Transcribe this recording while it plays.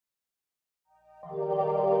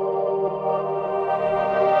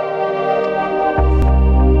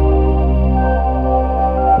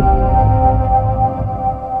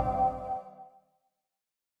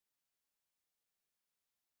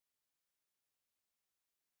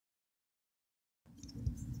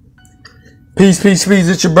Peace, peace, peace.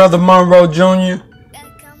 It's your brother Monroe Jr.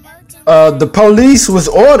 The police was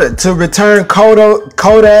ordered to return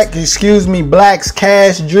KODAK Black's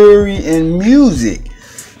cash, jewelry, and music.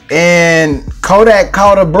 And Kodak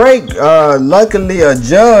caught a break. Luckily, a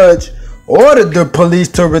judge ordered the police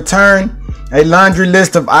to return a laundry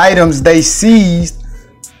list of items they seized,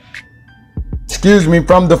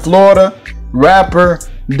 from the Florida rapper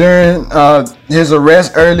during his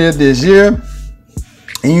arrest earlier this year.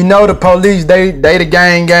 And you know the police, they the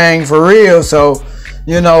gang for real. So,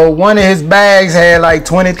 you know, one of his bags had like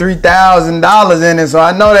 $23,000 in it. So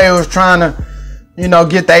I know they was trying to, you know,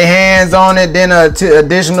 get their hands on it. Then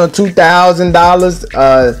additional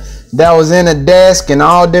 $2,000 that was in a desk, and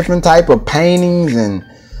all different type of paintings and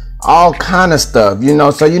all kind of stuff, you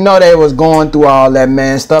know. So you know they was going through all that,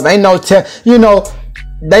 man, stuff. Ain't no you know,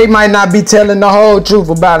 they might not be telling the whole truth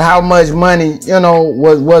about how much money, you know,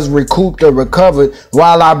 was recouped or recovered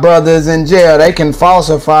while our brothers in jail. They can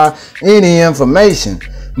falsify any information.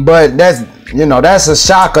 But that's, you know, that's a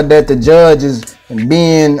shocker that the judge is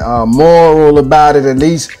being moral about it. At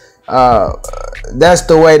least that's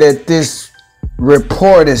the way that this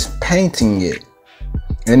report is painting it.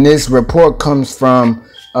 And this report comes from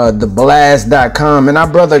theblast.com. And our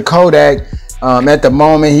brother Kodak, at the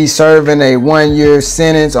moment, he's serving a 1-year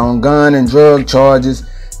sentence on gun and drug charges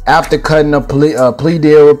after cutting a plea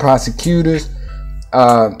deal with prosecutors.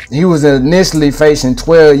 He was initially facing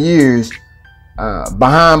 12 years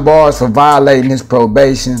behind bars for violating his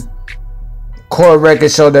probation. Court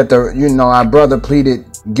records show that our brother pleaded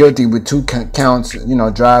guilty with 2 counts, you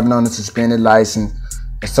know, driving on a suspended license,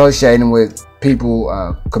 associating with people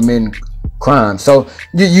committing crimes. So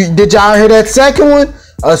did y'all hear that second one?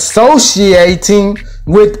 Associating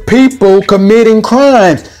with people committing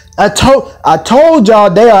crimes. I told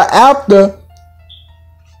y'all they are after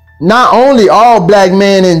not only all black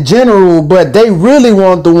men in general, but they really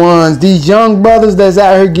want the ones, these young brothers that's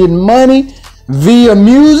out here getting money via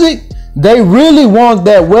music. They really want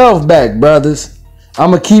that wealth back, brothers.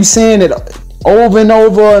 I'm gonna keep saying it over and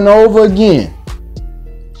over and over again.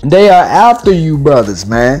 They are after you, brothers,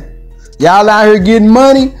 man. Y'all out here getting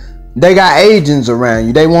money. They got agents around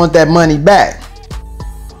you. They want that money back.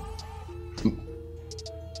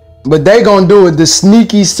 But they gonna do it the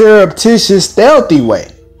sneaky, surreptitious, stealthy way.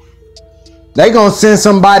 They gonna send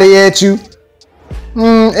somebody at you.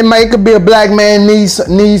 It could be a black man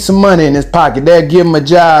needs some money in his pocket. They'll give him a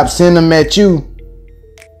job, send him at you.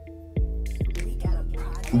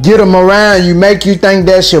 Get him around you, make you think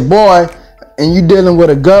that's your boy, and you dealing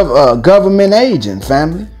with a government agent,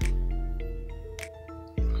 family.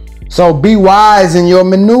 So be wise in your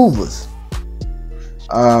maneuvers.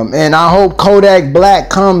 And I hope Kodak Black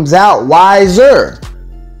comes out wiser.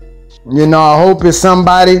 You know, I hope it's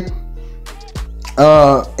somebody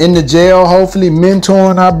in the jail, hopefully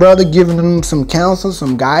mentoring our brother, giving him some counsel,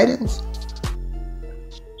 some guidance,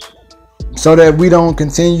 so that we don't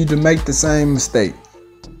continue to make the same mistake.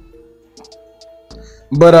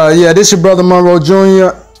 But yeah, this your brother Monroe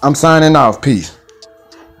Jr. I'm signing off. Peace.